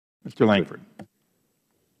Mr. Lankford.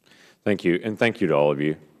 Thank you, and thank you to all of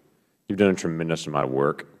you. You've done a tremendous amount of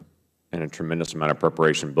work and a tremendous amount of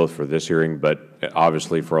preparation, both for this hearing, but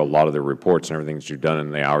obviously for a lot of the reports and everything that you've done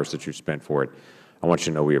and the hours that you've spent for it. I want you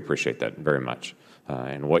to know we appreciate that very much,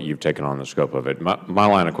 and what you've taken on the scope of it. My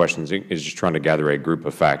line of questions is just trying to gather a group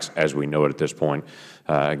of facts as we know it at this point,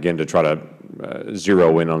 again, to try to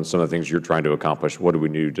zero in on some of the things you're trying to accomplish. What do we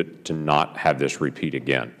need to not have this repeat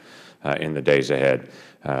again in the days ahead?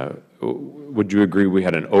 Would you agree we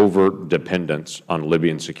had an over-dependence on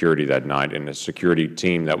Libyan security that night and a security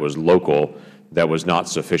team that was local that was not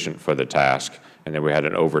sufficient for the task, and that we had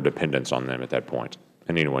an over-dependence on them at that point?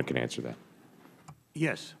 And anyone can answer that.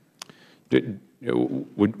 Yes.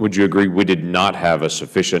 Would you agree we did not have a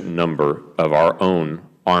sufficient number of our own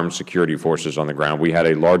armed security forces on the ground? We had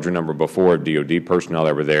a larger number before of DOD personnel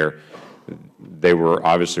that were there. They were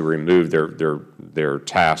obviously removed their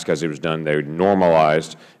task as it was done. They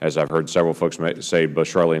normalized, as I've heard several folks say, both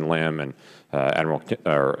Charlene Lamb and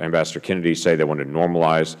Ambassador Kennedy say they wanted to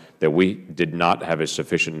normalize, that we did not have a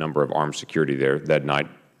sufficient number of armed security there that night.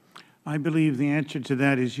 I believe the answer to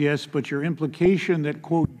that is yes, but your implication that,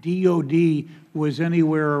 quote, DOD was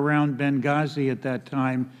anywhere around Benghazi at that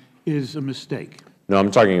time is a mistake. No, I'm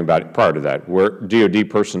talking about prior to that. Were DOD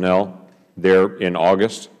personnel there in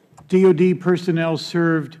August? DOD personnel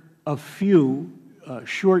served a few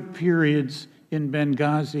short periods in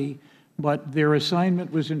Benghazi, but their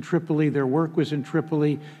assignment was in Tripoli, their work was in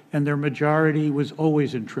Tripoli, and their majority was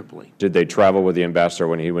always in Tripoli. Did they travel with the ambassador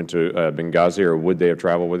when he went to Benghazi, or would they have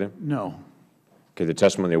traveled with him? No. Okay, the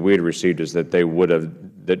testimony that we had received is that they would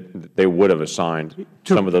have assigned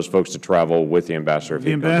some of those folks to travel with the ambassador.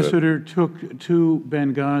 The ambassador took to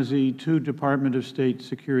Benghazi 2 Department of State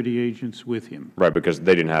security agents with him. Right, because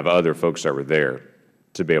they didn't have other folks that were there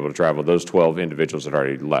to be able to travel. Those 12 individuals had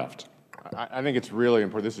already left. I think it's really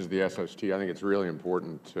important. This is the SST. I think it's really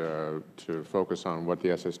important to focus on what the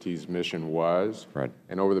SST's mission was. Right.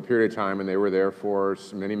 And over the period of time, and they were there for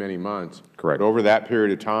many, many months. Correct. But over that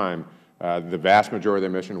period of time, the vast majority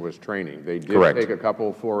of their mission was training. They did take a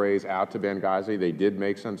couple forays out to Benghazi. They did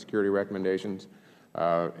make some security recommendations.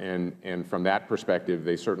 And from that perspective,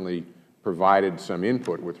 they certainly provided some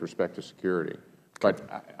input with respect to security.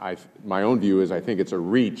 But my own view is I think it's a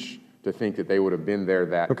reach to think that they would have been there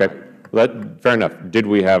that night. Well, fair enough. Did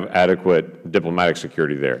we have adequate diplomatic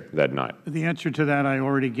security there that night? The answer to that I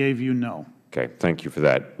already gave you, no. Okay, thank you for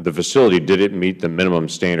that. The facility, did it meet the minimum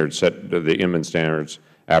standards set, the Inman standards,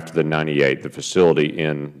 after the 98, the facility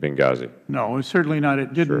in Benghazi? No, certainly not.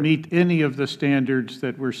 It didn't meet any of the standards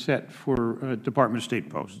that were set for Department of State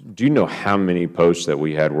posts. Do you know how many posts that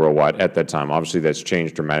we had worldwide at that time? Obviously, that's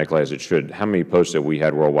changed dramatically as it should. How many posts that we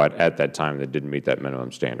had worldwide at that time that didn't meet that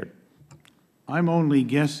minimum standard? I'm only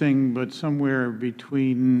guessing, but somewhere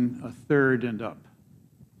between a third and up.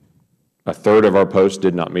 A third of our posts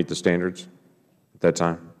did not meet the standards at that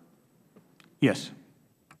time? Yes.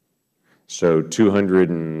 So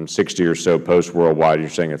 260 or so posts worldwide, you're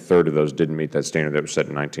saying a third of those didn't meet that standard that was set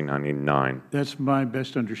in 1999? That's my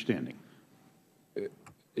best understanding.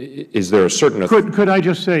 Is there a certain... Could I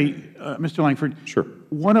just say, Mr. Lankford? Sure.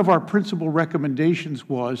 One of our principal recommendations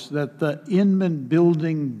was that the Inman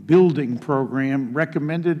building program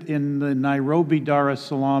recommended in the Nairobi Dar es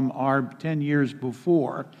Salaam ARB 10 years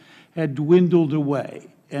before had dwindled away,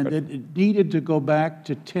 and that it needed to go back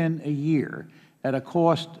to 10 a year at a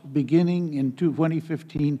cost beginning in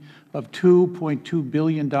 2015 of $2.2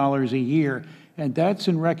 billion a year. And that's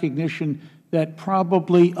in recognition that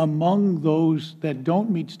probably among those that don't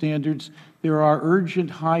meet standards, there are urgent,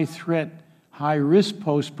 high-threat, high-risk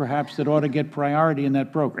posts perhaps that ought to get priority in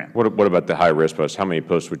that program. What about the high-risk posts? How many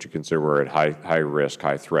posts would you consider were at high risk,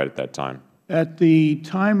 high threat at that time? At the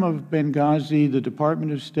time of Benghazi, the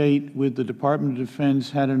Department of State with the Department of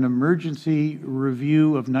Defense had an emergency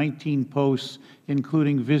review of 19 posts,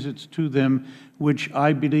 including visits to them, which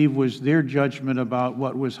I believe was their judgment about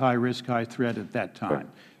what was high risk, high threat at that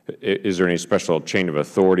time. Is there any special chain of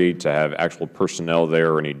authority to have actual personnel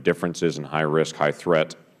there, or any differences in high risk, high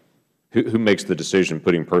threat? Who makes the decision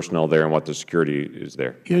putting personnel there and what the security is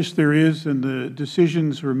there? Yes, there is, and the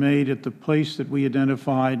decisions were made at the place that we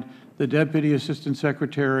identified. The Deputy Assistant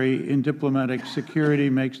Secretary in Diplomatic Security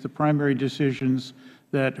makes the primary decisions,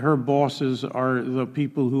 that her bosses are the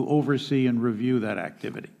people who oversee and review that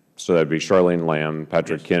activity. So that would be Charlene Lamb,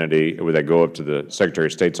 Patrick Kennedy. Would that go up to the Secretary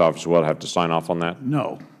of State's office as well, have to sign off on that?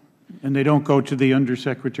 No. And they don't go to the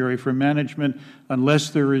Undersecretary for Management unless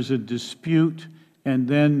there is a dispute, and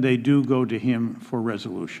then they do go to him for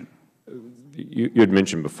resolution. you had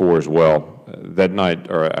mentioned before as well, that night,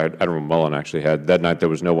 or Admiral Mullen actually had, that night there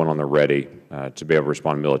was no one on the ready to be able to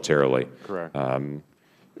respond militarily. Correct.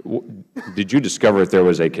 Did you discover if there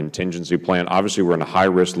was a contingency plan? Obviously, we're in a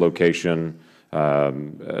high-risk location.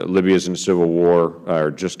 Libya is in civil war,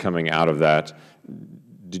 or just coming out of that.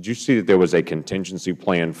 Did you see that there was a contingency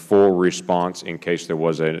plan for response in case there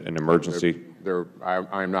was an emergency?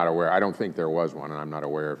 I'm not aware. I don't think there was one, and I'm not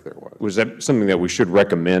aware if there was. Was that something that we should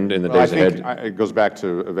recommend in the days ahead? It goes back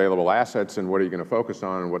to available assets and what are you going to focus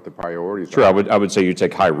on and what the priorities are. Sure, I would say you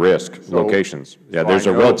take high-risk locations. Yeah, there's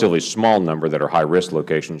a relatively small number that are high-risk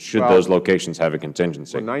locations. Should those locations have a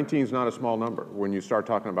contingency? Well, 19 is not a small number when you start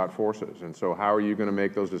talking about forces. And so how are you going to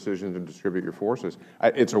make those decisions and distribute your forces?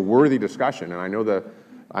 It's a worthy discussion, and I know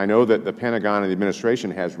that the Pentagon and the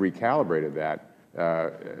administration has recalibrated that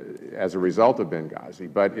as a result of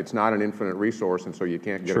Benghazi, but it's not an infinite resource, and so you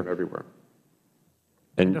can't get it everywhere.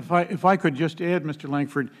 And if I could just add, Mr.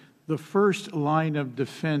 Lankford, the first line of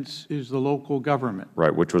defense is the local government.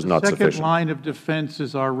 Right, which was not sufficient. The second line of defense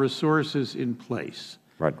is our resources in place.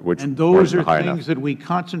 Right, which and those are things that we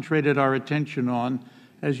concentrated our attention on.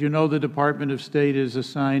 As you know, the Department of State has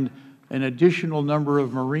assigned an additional number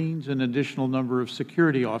of Marines, an additional number of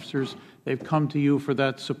security officers. They've come to you for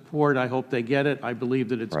that support. I hope they get it. I believe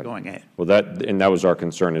that it's going ahead. Well, that was our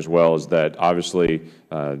concern as well, is that obviously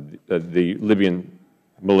the Libyan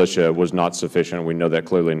militia was not sufficient. We know that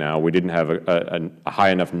clearly now. We didn't have a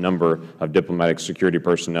high enough number of diplomatic security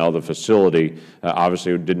personnel. The facility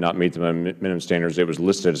obviously did not meet the minimum standards. It was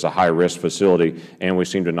listed as a high-risk facility, and we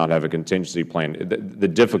seem to not have a contingency plan. The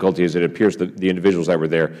difficulty is it appears that the individuals that were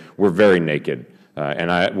there were very naked.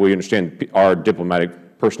 And we understand our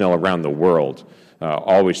diplomatic personnel around the world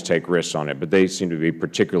always take risks on it, but they seem to be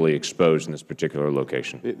particularly exposed in this particular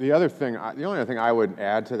location. The only other thing I would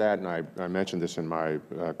add to that, and I mentioned this in my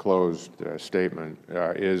closed statement,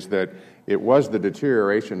 is that it was the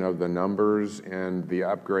deterioration of the numbers and the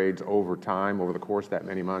upgrades over time, over the course of that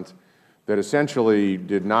many months, that essentially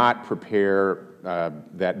did not prepare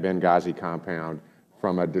that Benghazi compound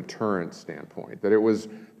from a deterrent standpoint. That it was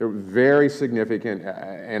very significant,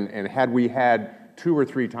 and had we had 2 or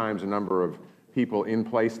 3 times the number of people in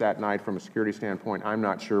place that night from a security standpoint, I'm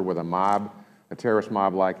not sure with a terrorist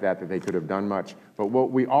mob like that they could have done much. But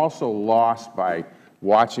what we also lost by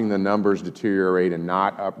watching the numbers deteriorate and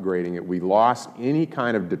not upgrading it, we lost any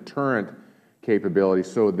kind of deterrent capability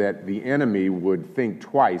so that the enemy would think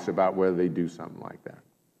twice about whether they do something like that.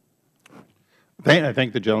 I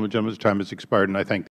thank the gentleman's time has expired, and I thank